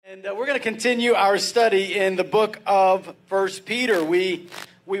And we're going to continue our study in the book of First Peter. We've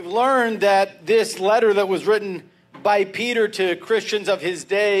learned that this letter that was written by Peter to Christians of his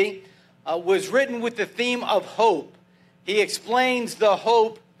day was written with the theme of hope. He explains the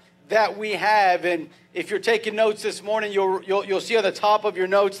hope that we have, and if you're taking notes this morning, you'll see on the top of your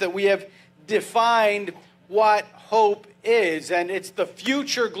notes that we have defined what hope is, and it's the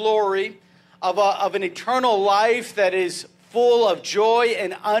future glory of an eternal life that is full of joy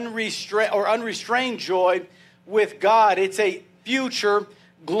and unrestrained joy with God. It's a future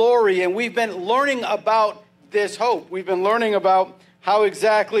glory, and we've been learning about this hope. We've been learning about how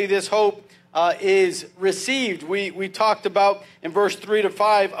exactly this hope is received. We talked about in verse 3 to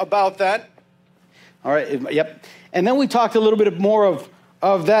 5 about that. All right, yep. And then we talked a little bit more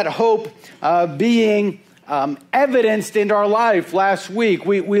of that hope being evidenced in our life last week.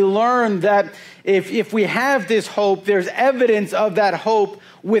 We learned that if we have this hope, there's evidence of that hope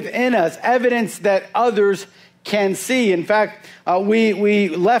within us, evidence that others can see. In fact, we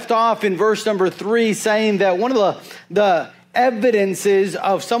left off in verse number 3 saying that one of the evidences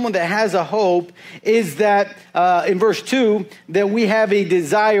of someone that has a hope is that, in verse 2, that we have a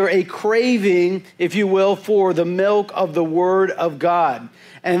desire, a craving, if you will, for the milk of the Word of God,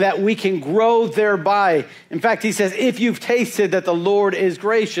 and that we can grow thereby. In fact, he says, if you've tasted that the Lord is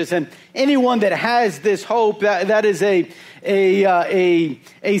gracious. And anyone that has this hope, that is a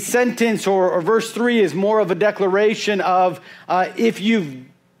sentence, or verse 3 is more of a declaration of if you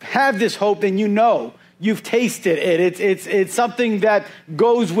have this hope, then you know. You've tasted it. It's something that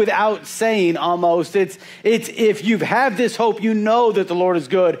goes without saying almost. It's if you have this hope, you know that the Lord is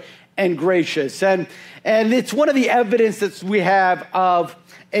good and gracious. And it's one of the evidence that we have of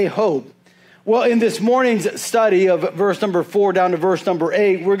a hope. Well, in this morning's study of verse number 4 down to verse number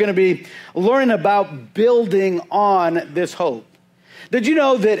 8, we're going to be learning about building on this hope. Did you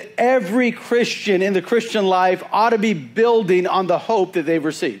know that every Christian in the Christian life ought to be building on the hope that they've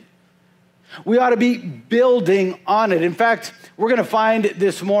received? We ought to be building on it. In fact, we're going to find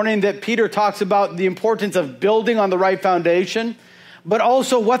this morning that Peter talks about the importance of building on the right foundation, but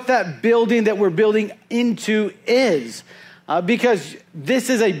also what that building that we're building into is. Because this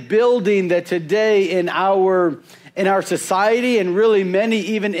is a building that today in our society, and really many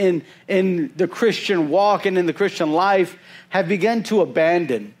even in the Christian walk and in the Christian life, have begun to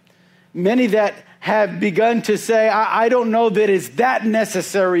abandon. Many that have begun to say, I don't know that it's that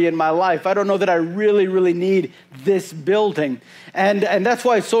necessary in my life. I don't know that I really, really need this building. And that's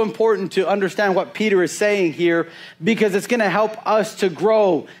why it's so important to understand what Peter is saying here, because it's going to help us to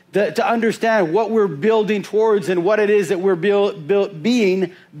grow, to understand what we're building towards and what it is that we're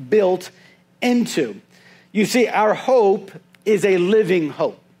being built into. You see, our hope is a living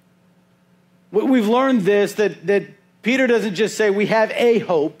hope. We've learned this, that Peter doesn't just say we have a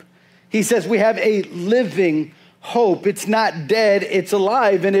hope. He says we have a living hope. It's not dead, it's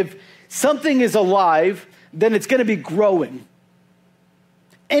alive. And if something is alive, then it's going to be growing.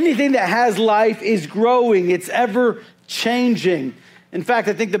 Anything that has life is growing. It's ever changing. In fact,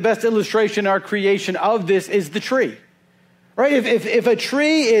 I think the best illustration in our creation of this is the tree. Right? If a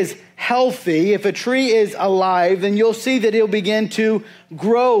tree is healthy, if a tree is alive, then you'll see that it'll begin to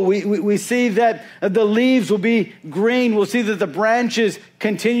grow. We see that the leaves will be green. We'll see that the branches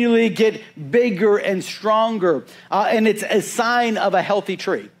continually get bigger and stronger. And it's a sign of a healthy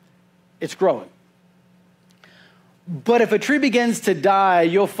tree. It's growing. But if a tree begins to die,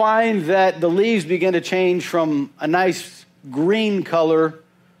 you'll find that the leaves begin to change from a nice green color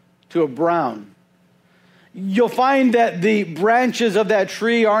to a brown. You'll find that the branches of that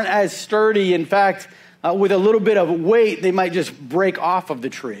tree aren't as sturdy. In fact, with a little bit of weight, they might just break off of the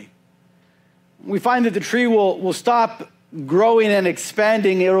tree. We find that the tree will stop growing and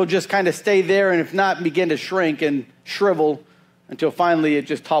expanding. It'll just kind of stay there, and if not, begin to shrink and shrivel until finally it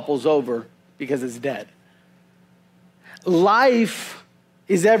just topples over because it's dead. Life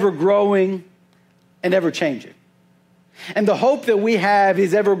is ever growing and ever changing. And the hope that we have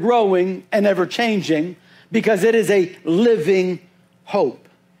is ever growing and ever changing, because it is a living hope.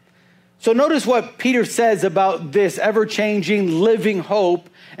 So notice what Peter says about this ever-changing living hope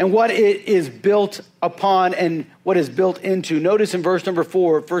and what it is built upon and what is built into. Notice in verse number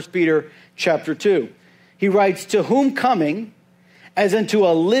 4, 1 Peter chapter 2. He writes, to whom coming, as unto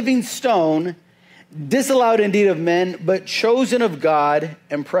a living stone, disallowed indeed of men, but chosen of God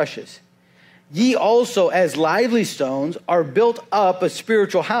and precious. Ye also, as lively stones, are built up a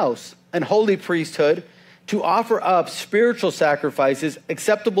spiritual house, an holy priesthood, to offer up spiritual sacrifices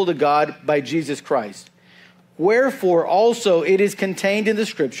acceptable to God by Jesus Christ. Wherefore also it is contained in the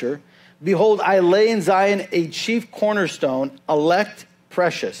scripture, behold, I lay in Zion a chief cornerstone, elect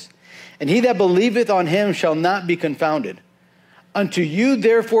precious. And he that believeth on him shall not be confounded. Unto you,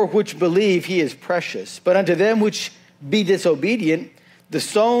 therefore, which believe, he is precious. But unto them which be disobedient, the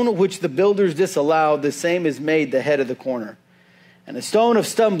stone which the builders disallowed, the same is made the head of the corner. And a stone of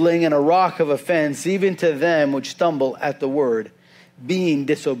stumbling and a rock of offense, even to them which stumble at the word, being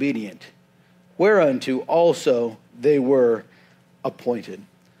disobedient. Whereunto also they were appointed.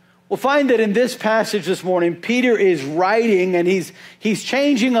 We'll find that in this passage this morning, Peter is writing, and he's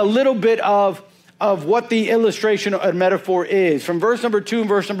changing a little bit of what the illustration or metaphor is. From verse number 2 and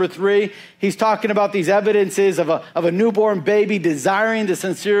verse number 3, he's talking about these evidences of a newborn baby desiring the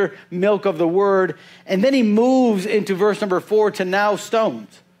sincere milk of the word. And then he moves into verse number 4 to now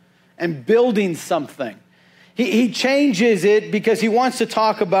stones and building something. He changes it because he wants to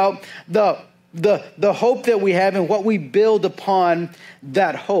talk about the hope that we have and what we build upon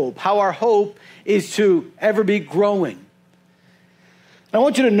that hope. How our hope is to ever be growing. I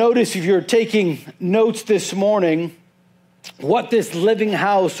want you to notice, if you're taking notes this morning, what this living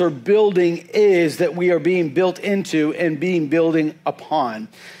house or building is that we are being built into and being building upon.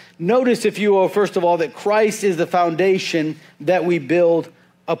 Notice, if you will, first of all, that Christ is the foundation that we build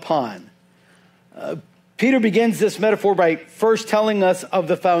upon. Peter begins this metaphor by first telling us of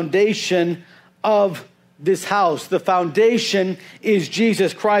the foundation of this house. The foundation is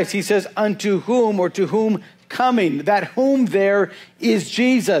Jesus Christ. He says, unto whom, or to whom coming. That whom there is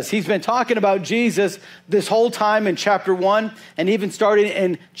Jesus. He's been talking about Jesus this whole time in chapter 1 and even starting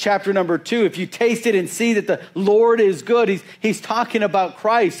in chapter number 2. If you taste it and see that the Lord is good, he's talking about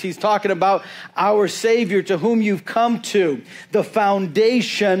Christ. He's talking about our Savior, to whom you've come to. The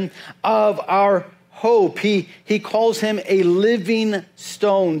foundation of our hope. He calls him a living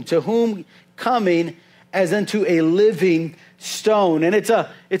stone, to whom coming as unto a living stone. And it's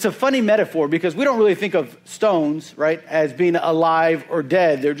a funny metaphor because we don't really think of stones, right, as being alive or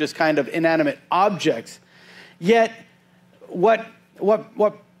dead. They're just kind of inanimate objects. Yet what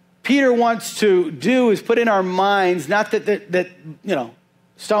Peter wants to do is put in our minds, not that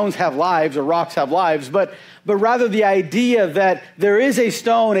stones have lives or rocks have lives, but rather the idea that there is a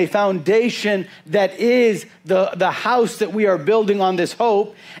stone, a foundation that is the house that we are building on this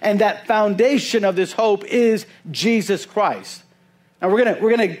hope, and that foundation of this hope is Jesus Christ. Now we're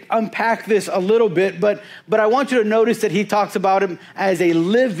gonna unpack this a little bit, but I want you to notice that he talks about him as a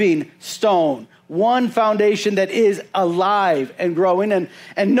living stone. One foundation that is alive and growing.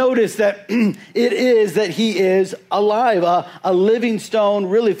 And notice that it is that he is alive. A living stone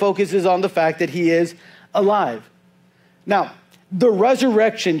really focuses on the fact that he is alive. Now, the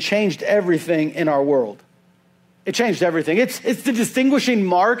resurrection changed everything in our world. It changed everything. It's the distinguishing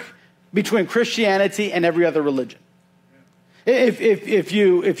mark between Christianity and every other religion. If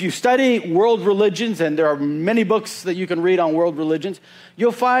you study world religions, and there are many books that you can read on world religions,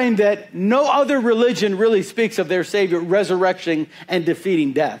 you'll find that no other religion really speaks of their Savior resurrecting and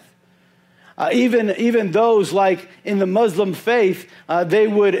defeating death. Even those like in the Muslim faith, they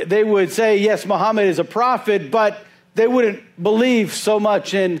would say, yes, Muhammad is a prophet, but they wouldn't believe so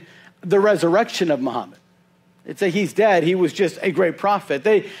much in the resurrection of Muhammad. They'd say he's dead. He was just a great prophet.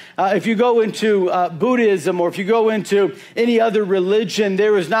 If you go into Buddhism, or if you go into any other religion,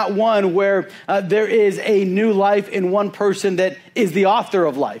 there is not one where there is a new life in one person that is the author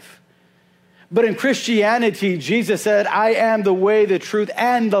of life. But in Christianity, Jesus said, I am the way, the truth,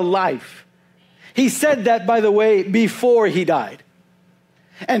 and the life. He said that, by the way, before he died.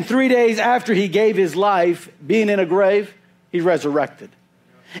 And 3 days after he gave his life, being in a grave, he resurrected.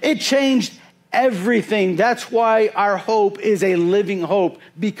 It changed everything. That's why our hope is a living hope,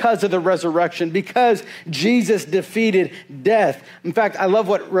 because of the resurrection, because Jesus defeated death. In fact, I love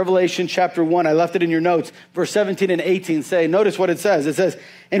what Revelation chapter 1, I left it in your notes, verse 17 and 18 say. Notice what it says. It says,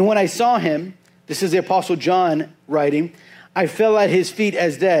 and when I saw him, this is the Apostle John writing, I fell at his feet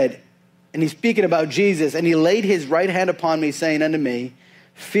as dead. And he's speaking about Jesus. And he laid his right hand upon me, saying unto me,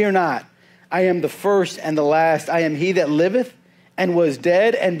 fear not, I am the first and the last. I am he that liveth and was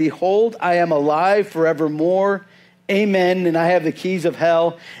dead, and behold, I am alive forevermore. Amen. And I have the keys of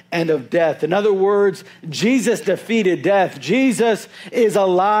hell and of death. In other words, Jesus defeated death. Jesus is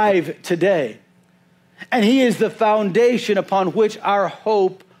alive today. And he is the foundation upon which our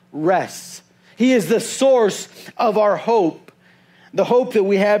hope rests. He is the source of our hope. The hope that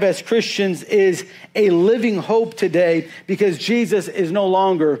we have as Christians is a living hope today, because Jesus is no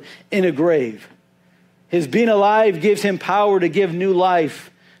longer in a grave. His being alive gives him power to give new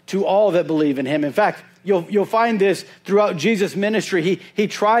life to all that believe in him. In fact, you'll find this throughout Jesus' ministry. He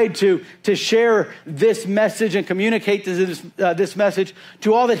tried to share this message and communicate this message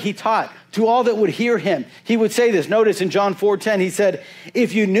to all that he taught, to all that would hear him. He would say this. Notice in John 4:10, he said,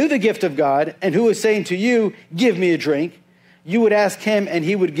 if you knew the gift of God and who is saying to you, give me a drink, you would ask him and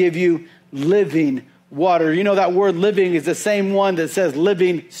he would give you living water. You know that word living is the same one that says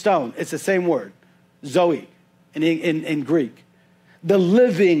living stone. It's the same word, zoe, in Greek. The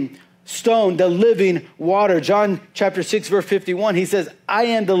living stone, the living water. John chapter 6, verse 51, he says, I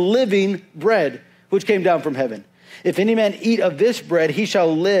am the living bread which came down from heaven. If any man eat of this bread, he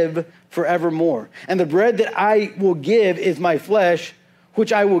shall live forevermore. And the bread that I will give is my flesh,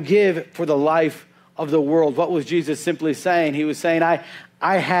 which I will give for the life of the world. What was Jesus simply saying? He was saying,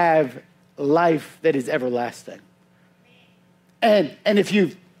 I have life that is everlasting. And if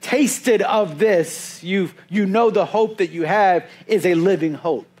you've tasted of this, you know the hope that you have is a living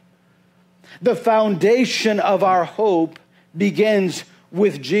hope. The foundation of our hope begins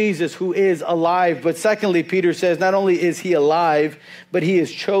with Jesus, who is alive. But secondly, Peter says, not only is he alive, but he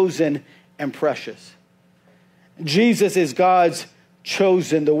is chosen and precious. Jesus is God's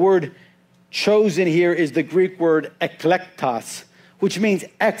chosen. The word chosen here is the Greek word eklektos, which means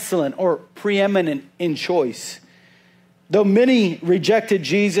excellent or preeminent in choice. Though many rejected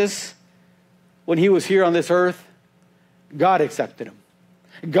Jesus when he was here on this earth, God accepted him.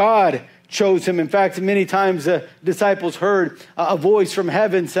 God chose him. In fact, many times the disciples heard a voice from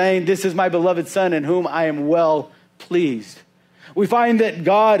heaven saying, this is my beloved Son in whom I am well pleased. We find that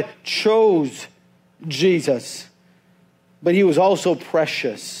God chose Jesus, but he was also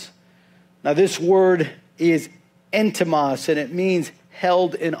precious. Now this word is entomos, and it means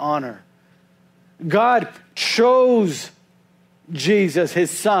held in honor. God chose Jesus,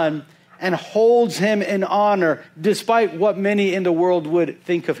 his Son, and holds him in honor despite what many in the world would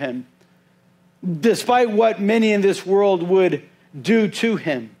think of him, despite what many in this world would do to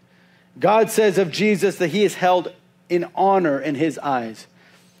him. God says of Jesus that he is held in honor in his eyes.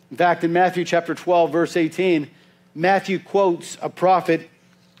 In fact, in Matthew chapter 12, verse 18, Matthew quotes a prophet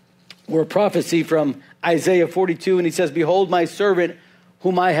or a prophecy from Isaiah 42, and he says, behold my servant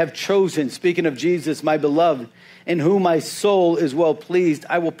whom I have chosen, speaking of Jesus, my beloved, in whom my soul is well pleased.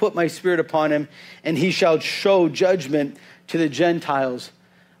 I will put my spirit upon him, and he shall show judgment to the Gentiles.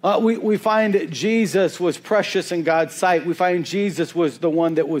 We find that Jesus was precious in God's sight. We find Jesus was the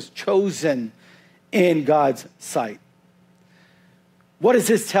one that was chosen in God's sight. What does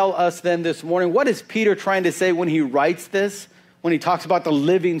this tell us then this morning? What is Peter trying to say when he writes this, when he talks about the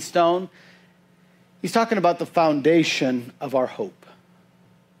living stone? He's talking about the foundation of our hope.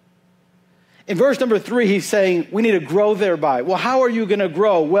 In verse number 3, he's saying we need to grow thereby. Well, how are you going to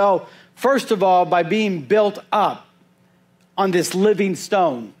grow? Well, first of all, by being built up on this living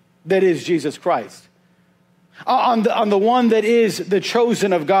stone that is Jesus Christ. On the one that is the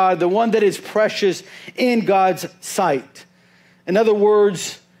chosen of God, the one that is precious in God's sight. In other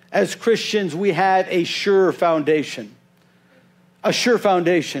words, as Christians, we have a sure foundation. A sure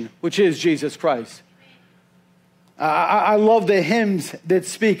foundation, which is Jesus Christ. I love the hymns that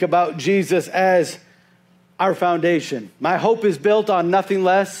speak about Jesus as our foundation. My hope is built on nothing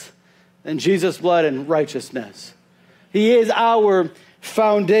less than Jesus' blood and righteousness. He is our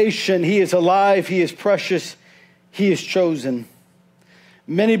foundation. He is alive. He is precious. He is chosen.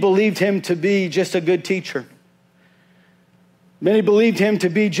 Many believed him to be just a good teacher. Many believed him to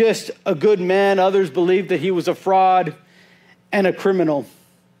be just a good man. Others believed that he was a fraud and a criminal.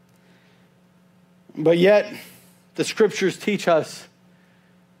 But yet, the scriptures teach us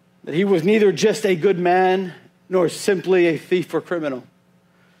that he was neither just a good man nor simply a thief or criminal.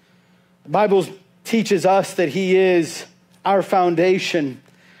 The Bible teaches us that he is our foundation,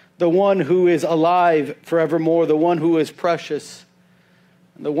 the one who is alive forevermore, the one who is precious,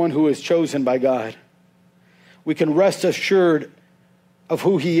 and the one who is chosen by God. We can rest assured of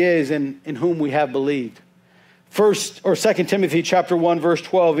who he is and in whom we have believed. 2 Timothy chapter 1, verse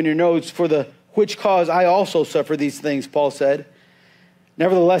 12 in your notes, for the which cause I also suffer these things, Paul said.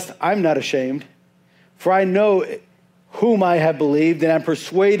 Nevertheless, I'm not ashamed, for I know whom I have believed, and I'm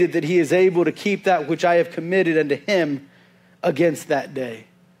persuaded that he is able to keep that which I have committed unto him against that day.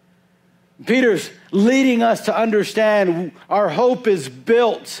 Peter's leading us to understand our hope is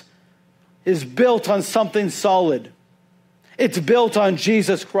built on something solid. It's built on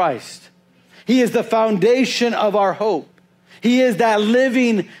Jesus Christ. He is the foundation of our hope. He is that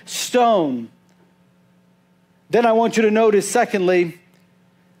living stone. Then I want you to notice, secondly,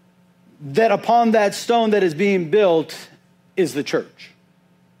 that upon that stone that is being built is the church.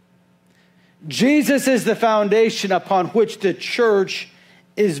 Jesus is the foundation upon which the church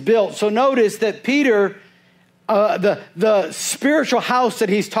is built. So notice that Peter, the spiritual house that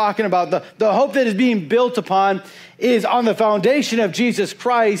he's talking about, the hope that is being built upon is on the foundation of Jesus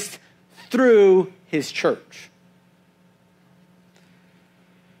Christ through his church.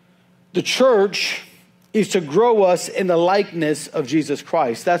 The church is to grow us in the likeness of Jesus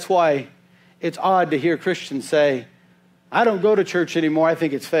Christ. That's why it's odd to hear Christians say, I don't go to church anymore, I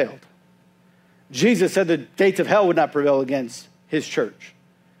think it's failed. Jesus said the gates of hell would not prevail against his church.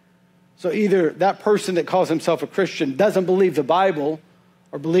 So either that person that calls himself a Christian doesn't believe the Bible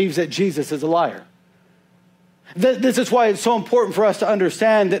or believes that Jesus is a liar. This is why it's so important for us to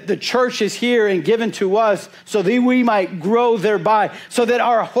understand that the church is here and given to us so that we might grow thereby, so that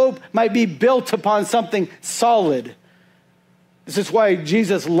our hope might be built upon something solid. This is why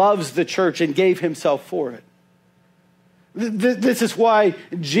Jesus loves the church and gave himself for it. This is why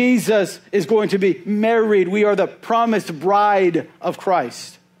Jesus is going to be married. We are the promised bride of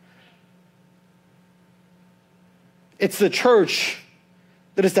Christ. It's the church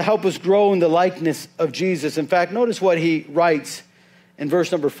that is to help us grow in the likeness of Jesus. In fact, notice what he writes in verse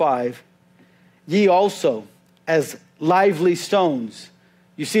number 5. Ye also, as lively stones.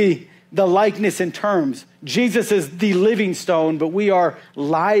 You see the likeness in terms. Jesus is the living stone, but we are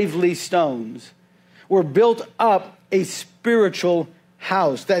lively stones. We're built up a spiritual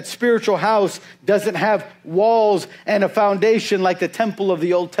house. That spiritual house doesn't have walls and a foundation like the temple of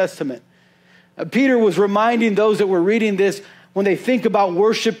the Old Testament. Peter was reminding those that were reading this, when they think about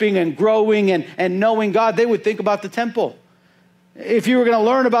worshiping and growing and knowing God, they would think about the temple. If you were going to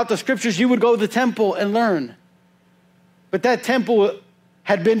learn about the scriptures, you would go to the temple and learn. But that temple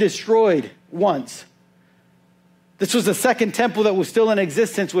had been destroyed once. This was the second temple that was still in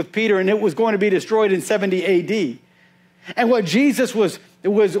existence with Peter, and it was going to be destroyed in 70 AD. And what Jesus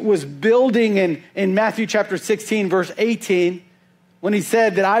was building in Matthew chapter 16, verse 18, when he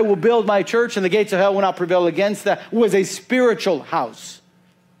said that I will build my church and the gates of hell will not prevail against that, was a spiritual house,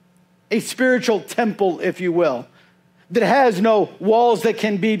 a spiritual temple, if you will, that has no walls that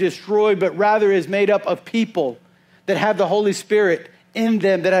can be destroyed, but rather is made up of people that have the Holy Spirit in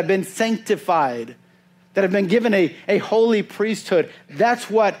them, that have been sanctified, that have been given a holy priesthood. That's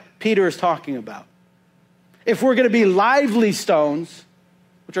what Peter is talking about. If we're going to be lively stones,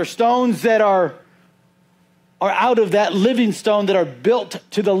 which are stones that are out of that living stone, that are built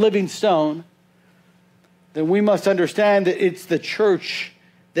to the living stone, then we must understand that it's the church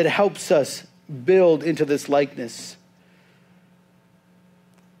that helps us build into this likeness.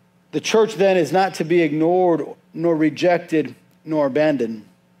 The church then is not to be ignored, nor rejected, nor abandoned.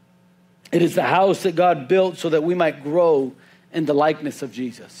 It is the house that God built so that we might grow in the likeness of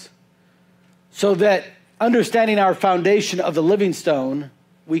Jesus. So that understanding our foundation of the living stone,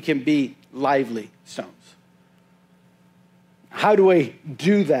 we can be lively stones. How do we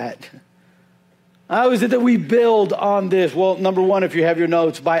do that? How is it that we build on this? Well, number one, if you have your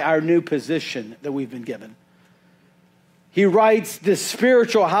notes, by our new position that we've been given. He writes this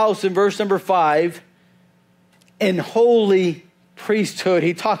spiritual house in verse number 5, in holy priesthood.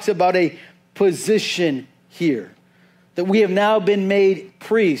 He talks about a position here, that we have now been made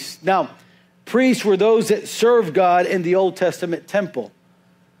priests. Now, priests were those that served God in the Old Testament temple.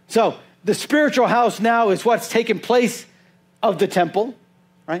 So the spiritual house now is what's taken place of the temple,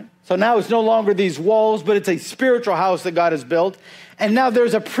 right? So now it's no longer these walls, but it's a spiritual house that God has built. And now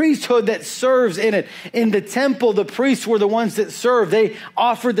there's a priesthood that serves in it. In the temple, the priests were the ones that served. They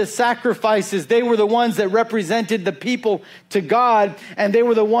offered the sacrifices. They were the ones that represented the people to God. And they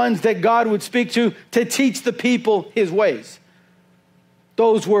were the ones that God would speak to teach the people his ways.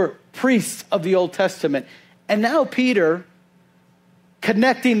 Those were priests of the Old Testament. And now Peter,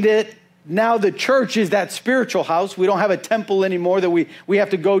 connecting that, now the church is that spiritual house. We don't have a temple anymore that we have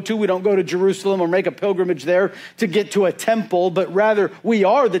to go to. We don't go to Jerusalem or make a pilgrimage there to get to a temple, but rather we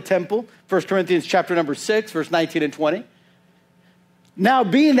are the temple. 1 Corinthians chapter number 6, verse 19 and 20. Now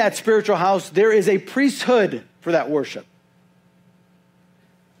being that spiritual house, there is a priesthood for that worship.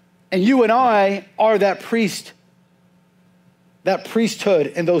 And you and I are that priest, that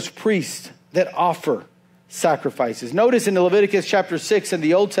priesthood, and those priests that offer sacrifices. Notice in Leviticus chapter 6 in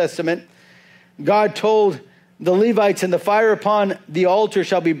the Old Testament, God told the Levites, and the fire upon the altar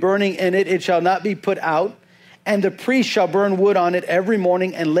shall be burning in it. It shall not be put out. And the priest shall burn wood on it every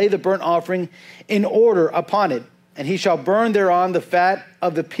morning and lay the burnt offering in order upon it. And he shall burn thereon the fat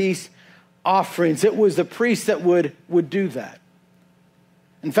of the peace offerings. It was the priest that would do that.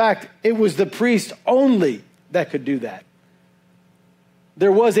 In fact, it was the priest only that could do that.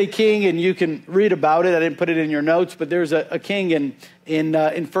 There was a king, and you can read about it. I didn't put it in your notes, but there's a king in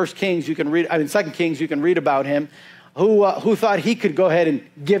 1 Kings. You can read. In 2 Kings, you can read about him. who thought he could go ahead and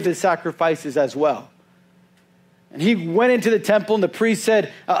give the sacrifices as well. And he went into the temple, and the priest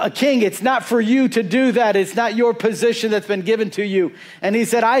said, King, it's not for you to do that. It's not your position that's been given to you. And he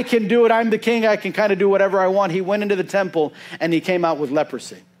said, I can do it. I'm the king. I can kind of do whatever I want. He went into the temple, and he came out with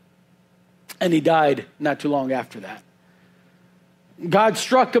leprosy. And he died not too long after that. God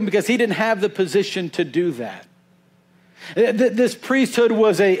struck him because he didn't have the position to do that. This priesthood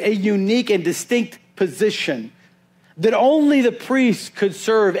was a unique and distinct position that only the priest could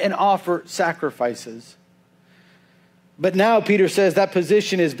serve and offer sacrifices. But now Peter says that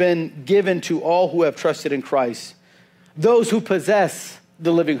position has been given to all who have trusted in Christ, those who possess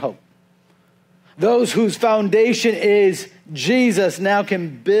the living hope. Those whose foundation is Jesus now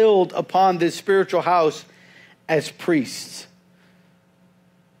can build upon this spiritual house as priests.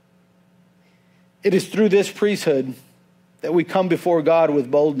 It is through this priesthood that we come before God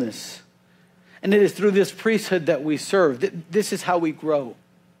with boldness. And it is through this priesthood that we serve. This is how we grow.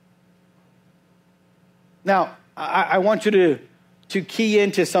 Now, I want you to key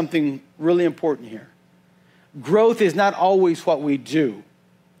into something really important here. Growth is not always what we do.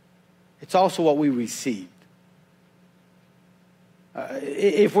 It's also what we receive.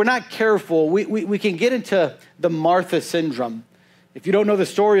 If we're not careful, we can get into the Martha syndrome. If you don't know the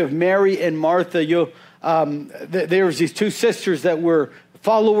story of Mary and Martha, there was these two sisters that were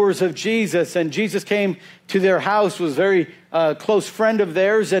followers of Jesus, and Jesus came to their house, was a very close friend of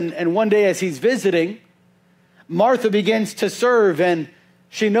theirs, and one day as he's visiting, Martha begins to serve, and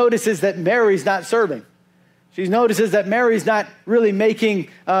she notices that Mary's not serving. She notices that Mary's not really making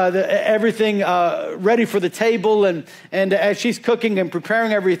everything ready for the table, and as she's cooking and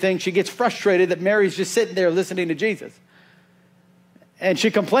preparing everything, she gets frustrated that Mary's just sitting there listening to Jesus. And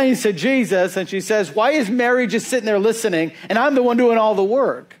she complains to Jesus, and she says, why is Mary just sitting there listening, and I'm the one doing all the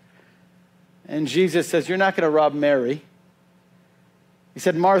work? And Jesus says, you're not going to rob Mary. He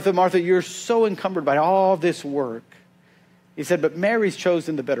said, Martha, Martha, you're so encumbered by all this work. He said, but Mary's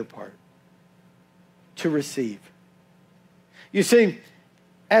chosen the better part, to receive. You see,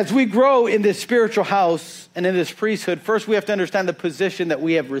 as we grow in this spiritual house and in this priesthood, first we have to understand the position that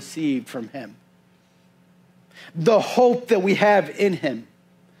we have received from him. The hope that we have in him.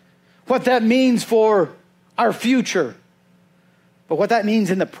 What that means for our future, but what that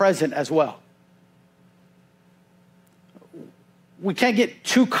means in the present as well. We can't get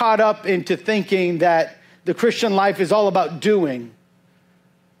too caught up into thinking that the Christian life is all about doing,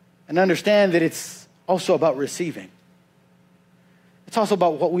 and understand that it's also about receiving. It's also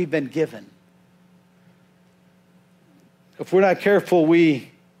about what we've been given. If we're not careful, we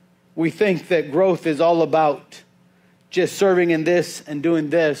think that growth is all about just serving in this and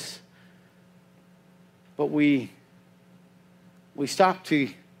doing this, but we stop to,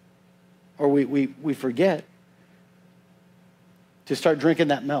 or we forget to start drinking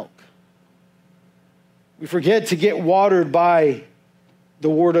that milk. We forget to get watered by the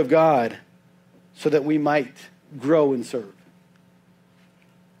Word of God so that we might grow and serve.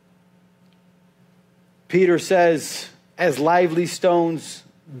 Peter says, as lively stones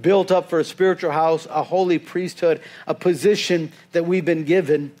built up for a spiritual house, a holy priesthood, a position that we've been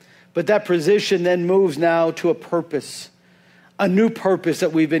given, but that position then moves now to a purpose, a new purpose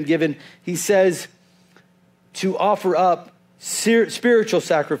that we've been given. He says to offer up spiritual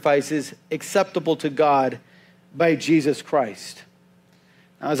sacrifices acceptable to God by Jesus Christ.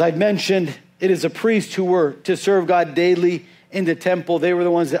 Now, as I've mentioned, it is a priest who were to serve God daily in the temple. They were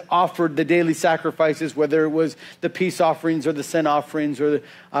the ones that offered the daily sacrifices, whether it was the peace offerings or the sin offerings or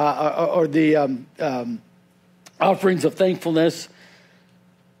the offerings of thankfulness.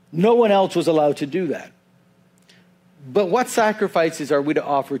 No one else was allowed to do that. But what sacrifices are we to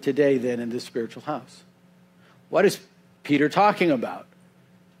offer today then in this spiritual house? What is Peter talking about?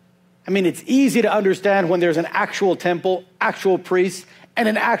 I mean, it's easy to understand when there's an actual temple, actual priest, and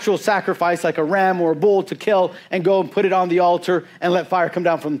an actual sacrifice like a ram or a bull to kill and go and put it on the altar and let fire come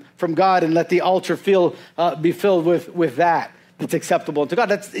down from God and let the altar be filled with that's acceptable to God.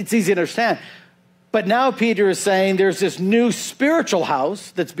 It's easy to understand. But now Peter is saying there's this new spiritual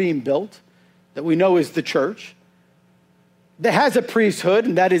house that's being built that we know is the church, that has a priesthood,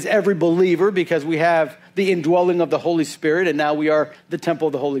 and that is every believer, because we have the indwelling of the Holy Spirit, and now we are the temple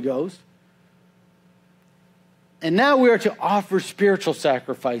of the Holy Ghost. And now we are to offer spiritual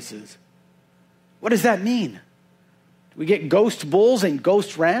sacrifices. What does that mean? Do we get ghost bulls and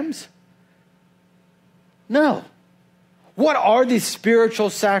ghost rams? No. What are these spiritual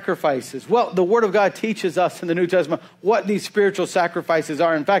sacrifices? Well, the Word of God teaches us in the New Testament what these spiritual sacrifices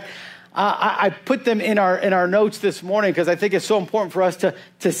are. In fact, I put them in our notes this morning because I think it's so important for us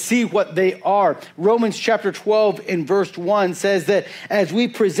to see what they are. Romans chapter 12 in verse 1 says that as we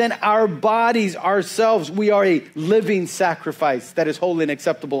present our bodies ourselves, we are a living sacrifice that is holy and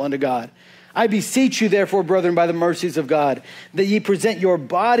acceptable unto God. I beseech you, therefore, brethren, by the mercies of God, that ye present your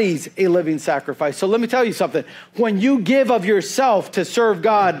bodies a living sacrifice. So let me tell you something. When you give of yourself to serve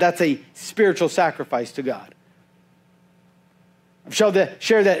God, that's a spiritual sacrifice to God. I've shared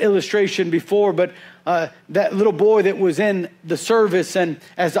that illustration before, but that little boy that was in the service, and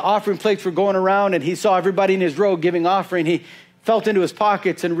as the offering plates were going around and he saw everybody in his row giving offering, he felt into his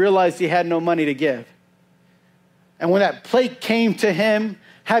pockets and realized he had no money to give. And when that plate came to him,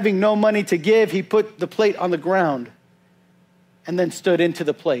 having no money to give, he put the plate on the ground and then stood into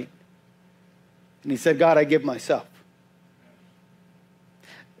the plate. And he said, God, I give myself.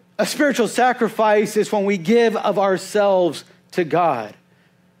 A spiritual sacrifice is when we give of ourselves to God.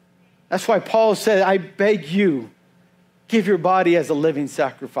 That's why Paul said, I beg you, give your body as a living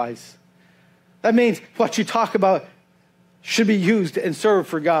sacrifice. That means what you talk about should be used and served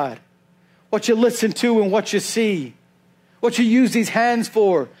for God. What you listen to and what you see. What you use these hands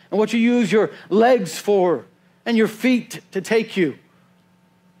for and what you use your legs for and your feet to take you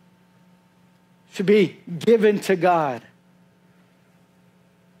should be given to God.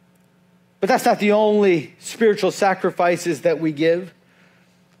 But that's not the only spiritual sacrifices that we give.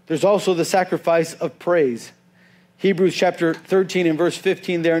 There's also the sacrifice of praise. Hebrews chapter 13 and verse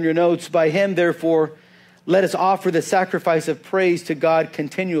 15 there in your notes. By him, therefore, let us offer the sacrifice of praise to God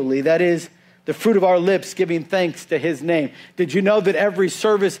continually. That is, the fruit of our lips, giving thanks to his name. Did you know that every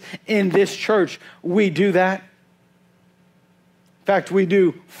service in this church, we do that? In fact, we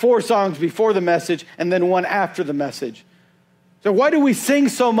do 4 songs before the message and then 1 after the message. So why do we sing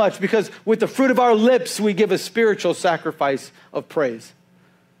so much? Because with the fruit of our lips, we give a spiritual sacrifice of praise.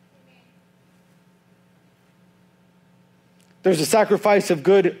 There's a sacrifice of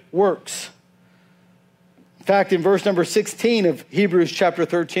good works. In fact, in verse number 16 of Hebrews chapter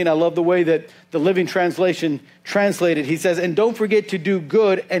 13, I love the way that the Living Translation translated. He says, and don't forget to do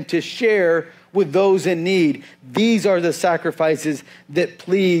good and to share with those in need. These are the sacrifices that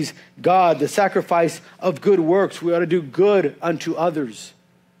please God, the sacrifice of good works. We ought to do good unto others.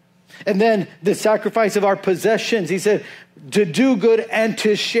 And then the sacrifice of our possessions. He said, to do good and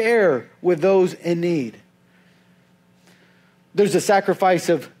to share with those in need. There's a sacrifice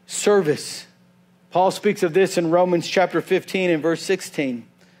of service. Paul speaks of this in Romans chapter 15 and verse 16.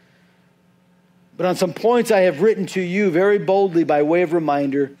 But on some points I have written to you very boldly by way of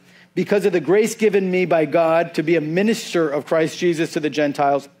reminder, because of the grace given me by God to be a minister of Christ Jesus to the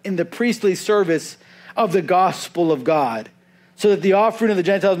Gentiles in the priestly service of the gospel of God, so that the offering of the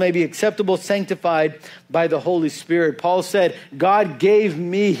Gentiles may be acceptable, sanctified by the Holy Spirit. Paul said, God gave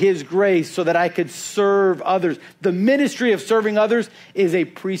me his grace so that I could serve others. The ministry of serving others is a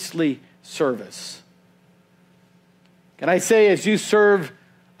priestly service. Can I say, as you serve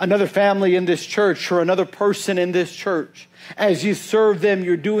another family in this church or another person in this church, as you serve them,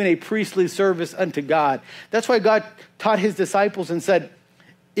 you're doing a priestly service unto God. That's why God taught his disciples and said,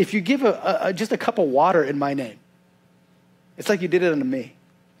 if you give just a cup of water in my name, it's like you did it unto me.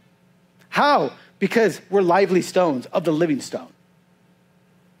 How? Because we're lively stones of the living stone.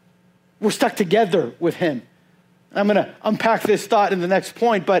 We're stuck together with him. I'm going to unpack this thought in the next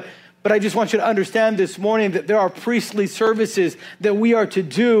point, but I just want you to understand this morning that there are priestly services that we are to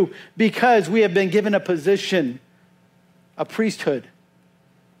do because we have been given a position, a priesthood.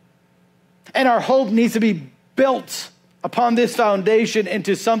 And our hope needs to be built upon this foundation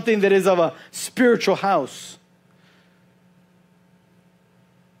into something that is of a spiritual house.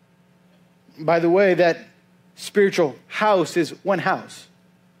 By the way, that spiritual house is one house.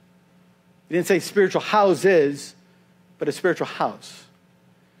 He didn't say spiritual houses, but a spiritual house.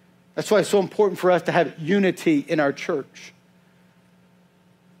 That's why it's so important for us to have unity in our church.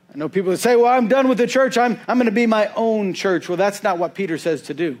 I know people that say, well, I'm done with the church. I'm going to be my own church. Well, that's not what Peter says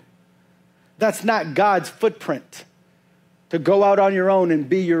to do. That's not God's footprint, to go out on your own and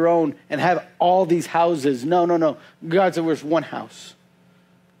be your own and have all these houses. No. God said there's one house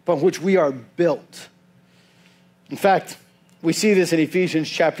upon which we are built. In fact, we see this in Ephesians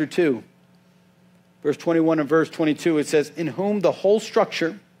chapter 2, verse 21 and verse 22. It says, in whom the whole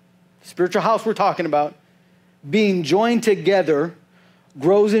structure, spiritual house we're talking about, being joined together,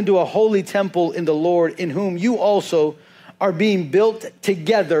 grows into a holy temple in the Lord, in whom you also are being built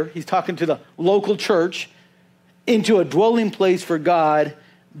together, he's talking to the local church, into a dwelling place for God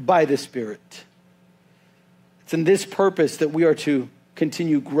by the Spirit. It's in this purpose that we are to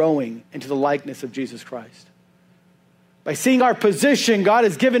continue growing into the likeness of Jesus Christ. By seeing our position, God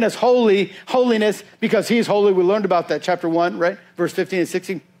has given us holiness because he's holy. We learned about that, chapter 1, right? Verse 15 and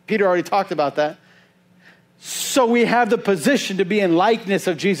 16. Peter already talked about that. So we have the position to be in likeness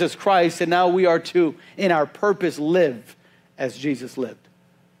of Jesus Christ, and now we are to, in our purpose, live as Jesus lived.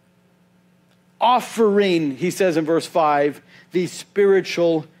 Offering, he says in verse 5, these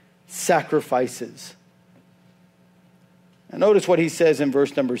spiritual sacrifices. Now notice what he says in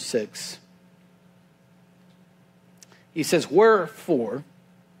verse number 6. He says, wherefore,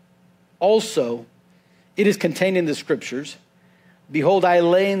 also, it is contained in the scriptures, behold, I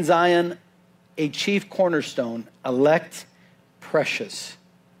lay in Zion a chief cornerstone, elect, precious.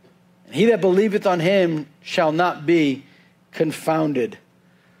 And he that believeth on him shall not be confounded.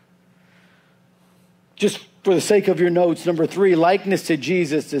 Just for the sake of your notes, number 3, likeness to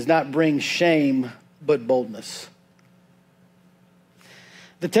Jesus does not bring shame, but boldness.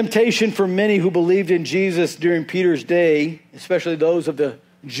 The temptation for many who believed in Jesus during Peter's day, especially those of the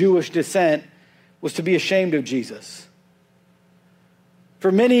Jewish descent, was to be ashamed of Jesus.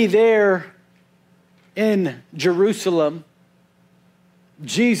 For many there in Jerusalem,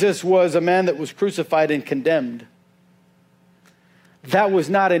 Jesus was a man that was crucified and condemned. That was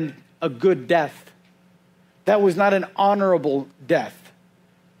not a good death. That was not an honorable death.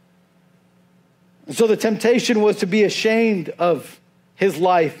 And so the temptation was to be ashamed of his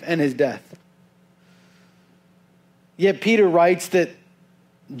life and his death. Yet Peter writes that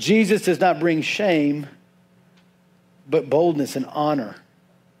Jesus does not bring shame, but boldness and honor.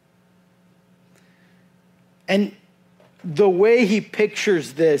 And the way he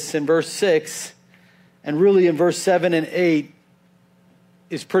pictures this in verse 6 and really in verse 7 and 8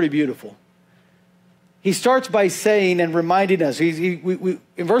 is pretty beautiful. He starts by saying and reminding us, in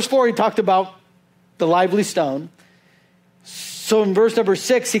verse 4 he talked about the lively stone. So in verse number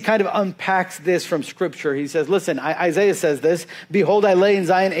 6, he kind of unpacks this from Scripture. He says, listen, Isaiah says this, behold, I lay in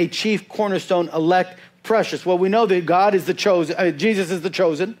Zion a chief cornerstone, elect, precious. Well, we know that God is the chosen, Jesus is the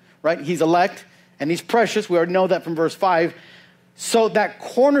chosen, right? He's elect and he's precious. We already know that from verse 5. So that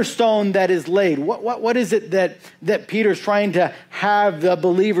cornerstone that is laid, what is it that Peter's trying to have the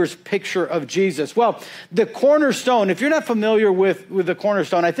believers picture of Jesus? Well, the cornerstone, if you're not familiar with the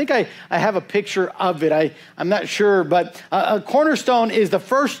cornerstone, I think I have a picture of it. I'm not sure, but a cornerstone is the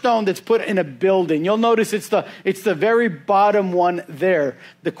first stone that's put in a building. You'll notice it's the very bottom one there,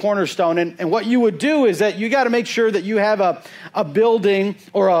 the cornerstone. And what you would do is that you got to make sure that you have a building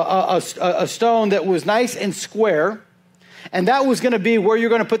or a stone that was nice and square. And that was going to be where you're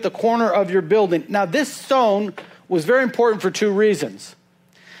going to put the corner of your building. Now, this stone was very important for 2 reasons.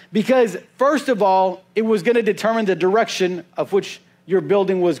 Because, first of all, it was going to determine the direction of which your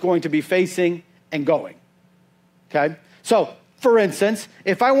building was going to be facing and going. Okay? So, for instance,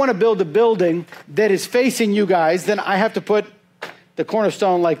 if I want to build a building that is facing you guys, then I have to put the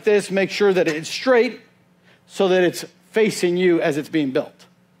cornerstone like this, make sure that it's straight so that it's facing you as it's being built.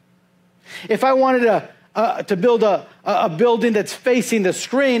 If I wanted to build a building that's facing the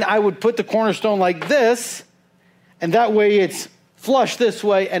screen, I would put the cornerstone like this, and that way it's flush this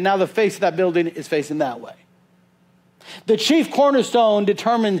way, and now the face of that building is facing that way. The chief cornerstone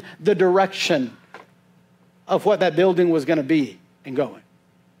determined the direction of what that building was going to be and going.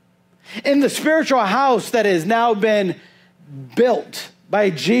 In the spiritual house that has now been built by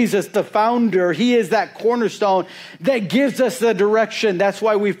Jesus, the founder, he is that cornerstone that gives us the direction. That's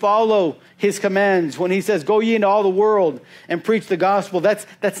why we follow his commands. When he says, go ye into all the world and preach the gospel, that's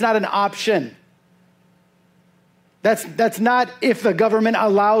not an option. That's not if the government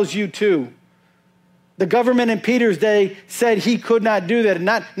allows you to. The government in Peter's day said he could not do that.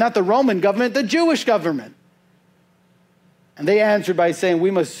 Not the Roman government, the Jewish government. And they answered by saying,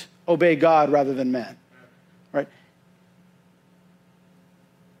 we must obey God rather than man. Right?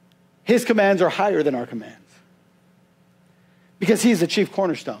 His commands are higher than our commands. Because he's the chief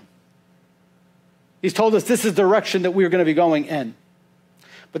cornerstone. He's told us this is the direction that we're going to be going in.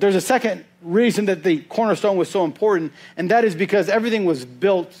 But there's a second reason that the cornerstone was so important, and that is because everything was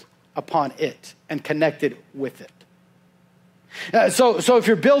built upon it and connected with it. So if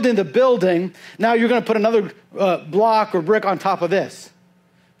you're building the building, now you're going to put another block or brick on top of this,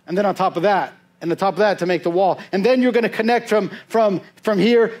 and then on top of that, and the top of that to make the wall. And then you're going to connect from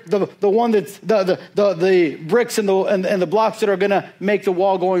here, the one that's the bricks and the blocks that are going to make the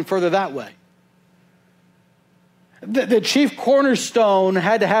wall going further that way. The chief cornerstone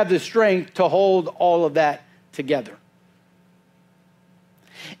had to have the strength to hold all of that together.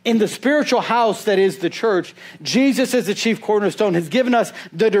 In the spiritual house that is the church, Jesus as the chief cornerstone has given us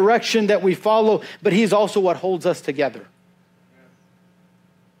the direction that we follow, but he's also what holds us together.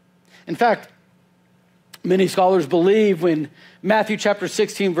 In fact, Many scholars believe when Matthew chapter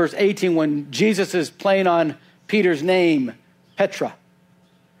 16, verse 18, when Jesus is playing on Peter's name, Petra.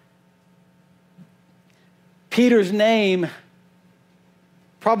 Peter's name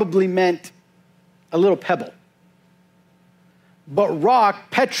probably meant a little pebble. But rock,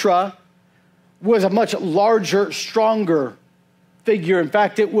 Petra, was a much larger, stronger figure. In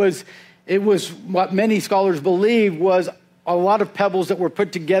fact, it was what many scholars believe was a lot of pebbles that were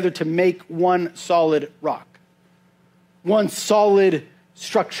put together to make one solid rock, one solid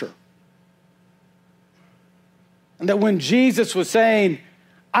structure. And that when Jesus was saying,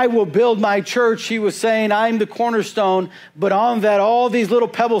 I will build my church, he was saying, I'm the cornerstone, but on that, all these little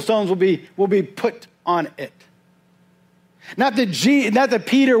pebble stones will be put on it. Not that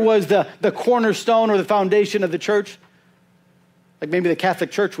Peter was the cornerstone or the foundation of the church, like maybe the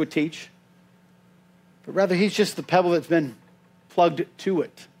Catholic Church would teach, but rather he's just the pebble that's been plugged to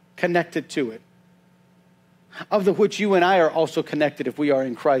it, connected to it, of the which you and I are also connected if we are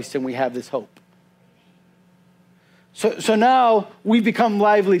in Christ and we have this hope. So now we become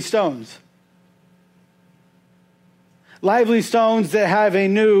lively stones. Lively stones that have a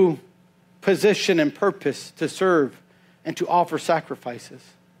new position and purpose to serve and to offer sacrifices.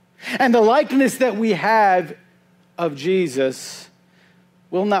 And the likeness that we have of Jesus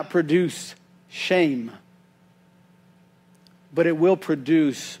will not produce shame, but it will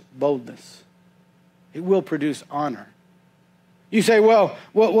produce boldness. It will produce honor. You say, well,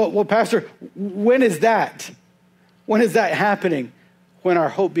 Pastor, when is that? When is that happening? When our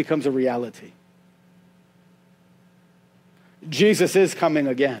hope becomes a reality. Jesus is coming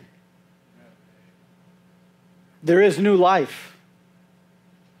again. There is new life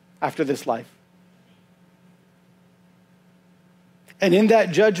after this life. And in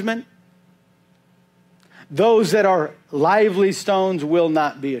that judgment, those that are lively stones will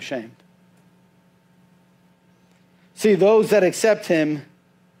not be ashamed. See, those that accept him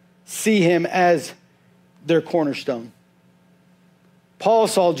see him as their cornerstone. Paul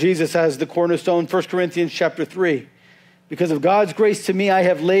saw Jesus as the cornerstone, 1 Corinthians chapter 3. Because of God's grace to me, I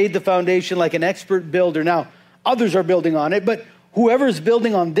have laid the foundation like an expert builder. Now, others are building on it, but whoever is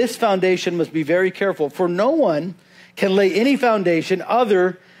building on this foundation must be very careful. For no one can lay any foundation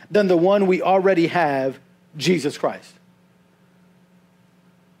other than the one we already have, Jesus Christ.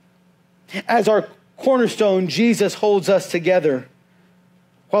 As our cornerstone, Jesus holds us together,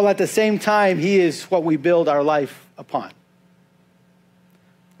 while at the same time, he is what we build our life upon.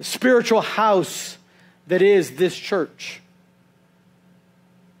 The spiritual house that is this church.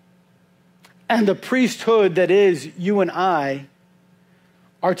 And the priesthood that is you and I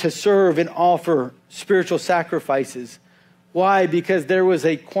are to serve and offer spiritual sacrifices. Why? Because there was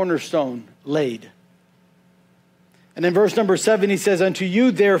a cornerstone laid. And in verse number 7, he says, unto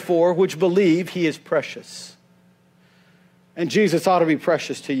you, therefore, which believe, he is precious. And Jesus ought to be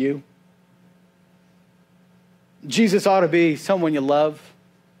precious to you. Jesus ought to be someone you love,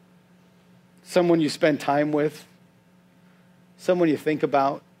 someone you spend time with, someone you think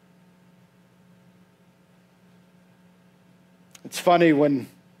about. It's funny when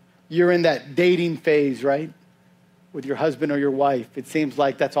you're in that dating phase, right? With your husband or your wife, it seems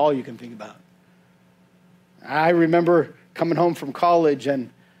like that's all you can think about. I remember coming home from college and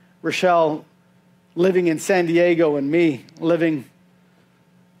Rochelle living in San Diego and me living,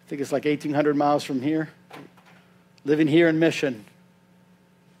 I think it's like 1,800 miles from here, living here in Mission.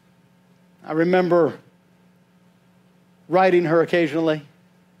 I remember writing her occasionally,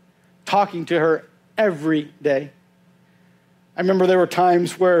 talking to her every day. I remember there were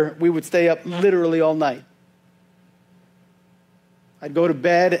times where we would stay up literally all night. I'd go to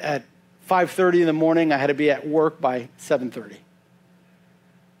bed at 5:30 in the morning. I had to be at work by 7:30.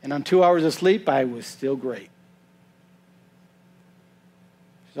 And on 2 hours of sleep, I was still great.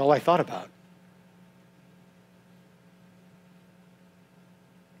 That's all I thought about.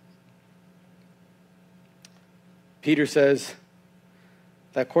 Peter says,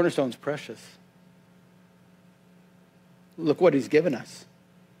 that cornerstone's precious. Look what he's given us.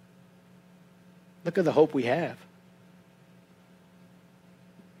 Look at the hope we have.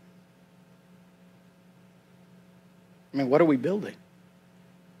 I mean, what are we building?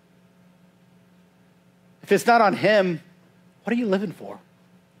 If it's not on him, what are you living for?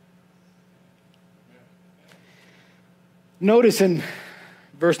 Notice in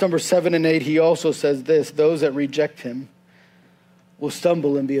verse number 7 and 8, he also says this, those that reject him will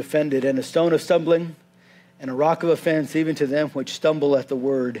stumble and be offended, and a stone of stumbling and a rock of offense, even to them which stumble at the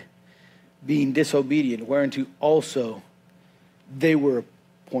word, being disobedient, whereunto also they were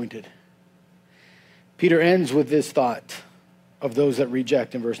appointed. Peter ends with this thought of those that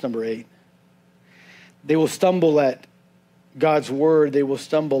reject in verse number 8. They will stumble at God's word. They will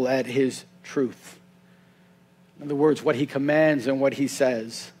stumble at his truth. In other words, what he commands and what he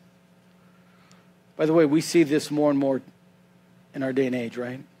says. By the way, we see this more and more in our day and age,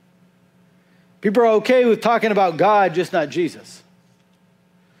 right? People are okay with talking about God, just not Jesus.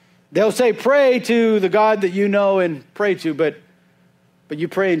 They'll say, pray to the God that you know and pray to, but you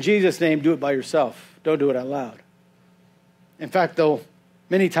pray in Jesus' name, do it by yourself. Don't do it out loud. In fact, they'll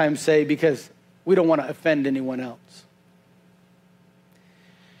many times say, because we don't want to offend anyone else.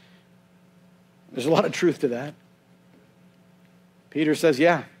 There's a lot of truth to that. Peter says,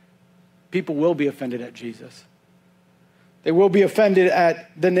 yeah, people will be offended at Jesus. They will be offended at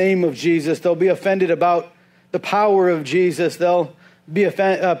the name of Jesus. They'll be offended about the power of Jesus. They'll be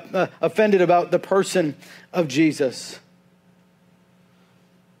offended about the person of Jesus.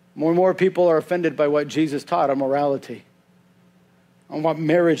 More and more people are offended by what Jesus taught on morality, on what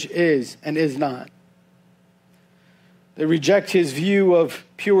marriage is and is not. They reject his view of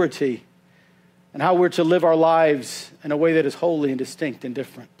purity and how we're to live our lives in a way that is holy and distinct and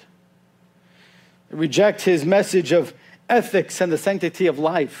different. They reject his message of ethics and the sanctity of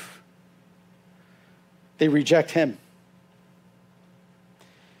life. They reject him.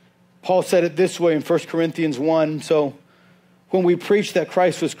 Paul said it this way in 1 Corinthians 1, so when we preach that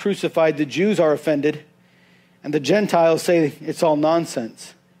Christ was crucified, the Jews are offended, and the Gentiles say it's all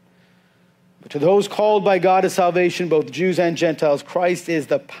nonsense. But to those called by God to salvation, both Jews and Gentiles, Christ is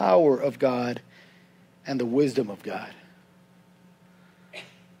the power of God and the wisdom of God.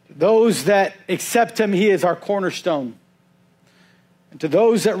 To those that accept him, he is our cornerstone. And to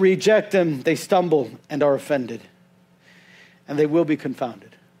those that reject him, they stumble and are offended. And they will be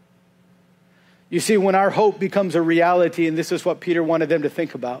confounded. You see, when our hope becomes a reality, and this is what Peter wanted them to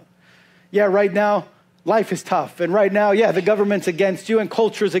think about. Yeah, right now, life is tough. And right now, yeah, the government's against you and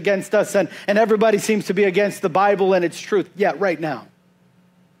culture's against us. And everybody seems to be against the Bible and its truth. Yeah, right now.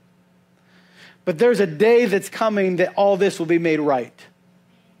 But there's a day that's coming that all this will be made right.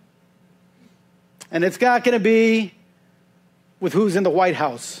 And it's not going to be with who's in the White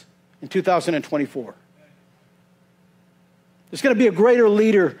House in 2024. There's going to be a greater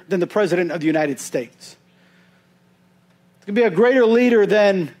leader than the President of the United States. There's going to be a greater leader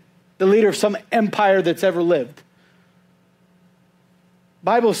than the leader of some empire that's ever lived. The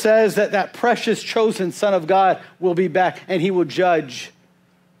Bible says that that precious chosen Son of God will be back and he will judge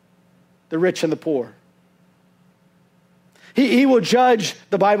the rich and the poor. He will judge,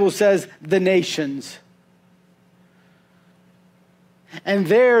 the Bible says, the nations. And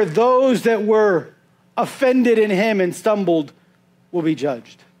there, those that were offended in him and stumbled will be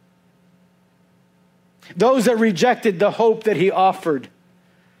judged. Those that rejected the hope that he offered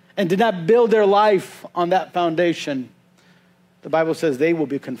and did not build their life on that foundation, the Bible says they will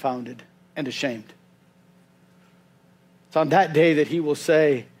be confounded and ashamed. It's on that day that he will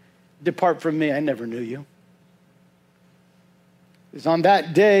say, depart from me, I never knew you. It's on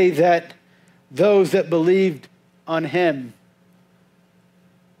that day that those that believed on him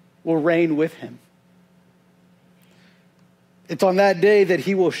will reign with him. It's on that day that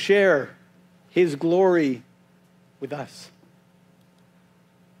he will share his glory with us.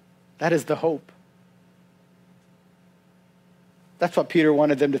 That is the hope. That's what Peter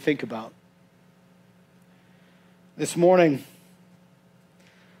wanted them to think about. This morning,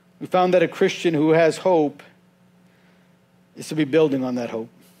 we found that a Christian who has hope is to be building on that hope.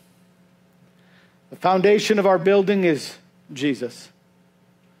 The foundation of our building is Jesus.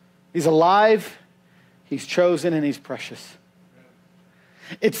 He's alive, he's chosen, and he's precious.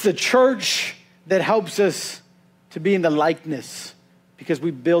 It's the church that helps us to be in the likeness because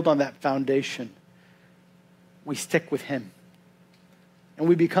we build on that foundation. We stick with him. And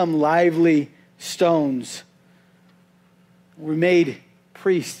we become lively stones. We're made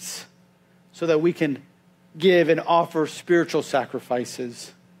priests so that we can give and offer spiritual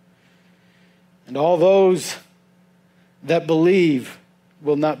sacrifices. And all those that believe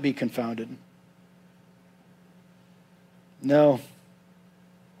will not be confounded. No.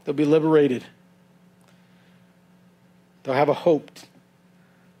 They'll be liberated. They'll have a hope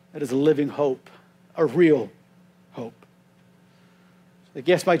that is a living hope, a real hope. So I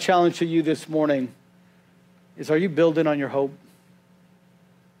guess my challenge to you this morning is, are you building on your hope?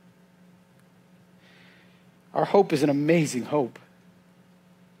 Our hope is an amazing hope.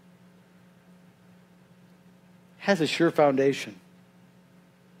 It has a sure foundation.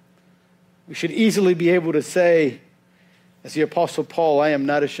 We should easily be able to say, as the Apostle Paul, I am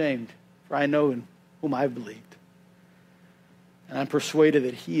not ashamed, for I know in whom I believed. And I'm persuaded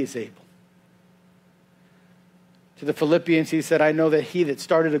that he is able To the Philippians, he said, I know that he that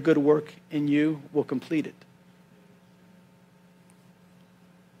started a good work in you will complete it.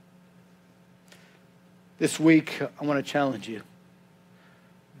 This week, I want to challenge you.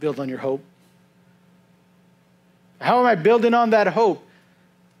 Build on your hope. How am I building on that hope?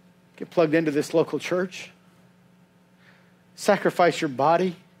 Get plugged into this local church. Sacrifice your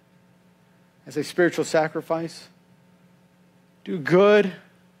body as a spiritual sacrifice. Do good.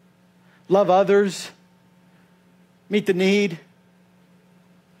 Love others. Meet the need.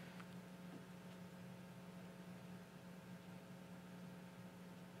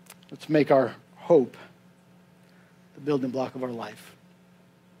 Let's make our hope the building block of our life.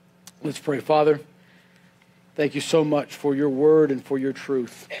 Let's pray. Father, thank you so much for your word and for your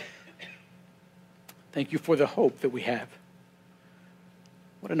truth. Thank you for the hope that we have.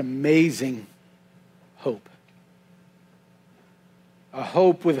 What an amazing hope. A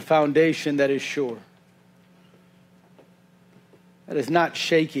hope with a foundation that is sure. That is not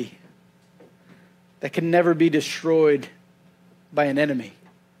shaky. That can never be destroyed by an enemy.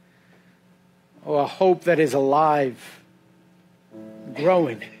 Oh, a hope that is alive,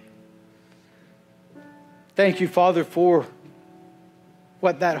 growing. Thank you, Father, for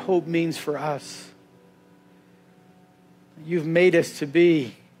what that hope means for us. You've made us to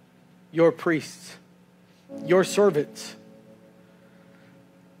be your priests, your servants.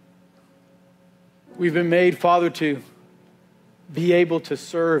 We've been made, Father, to be able to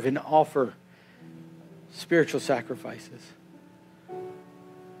serve and offer spiritual sacrifices.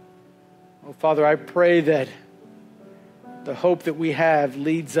 Oh, Father, I pray that the hope that we have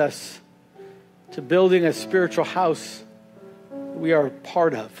leads us to building a spiritual house that we are a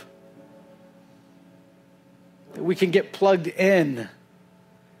part of. That we can get plugged in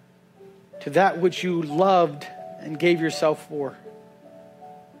to that which you loved and gave yourself for.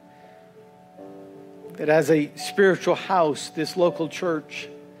 That as a spiritual house, this local church,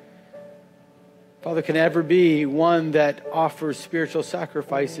 Father, can ever be one that offers spiritual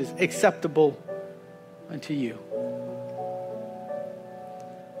sacrifices acceptable unto you.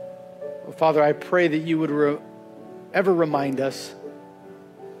 Oh, Father, I pray that you would ever remind us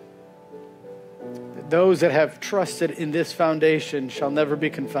that those that have trusted in this foundation shall never be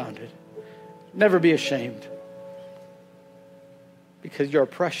confounded, never be ashamed, because you are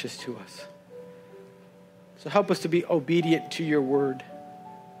precious to us. So help us to be obedient to your word.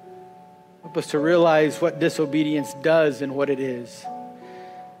 Help us to realize what disobedience does and what it is.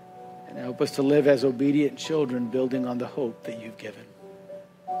 And help us to live as obedient children, building on the hope that you've given.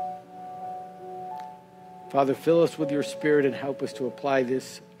 Father, fill us with your Spirit and help us to apply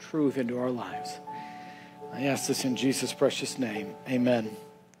this truth into our lives. I ask this in Jesus' precious name. Amen.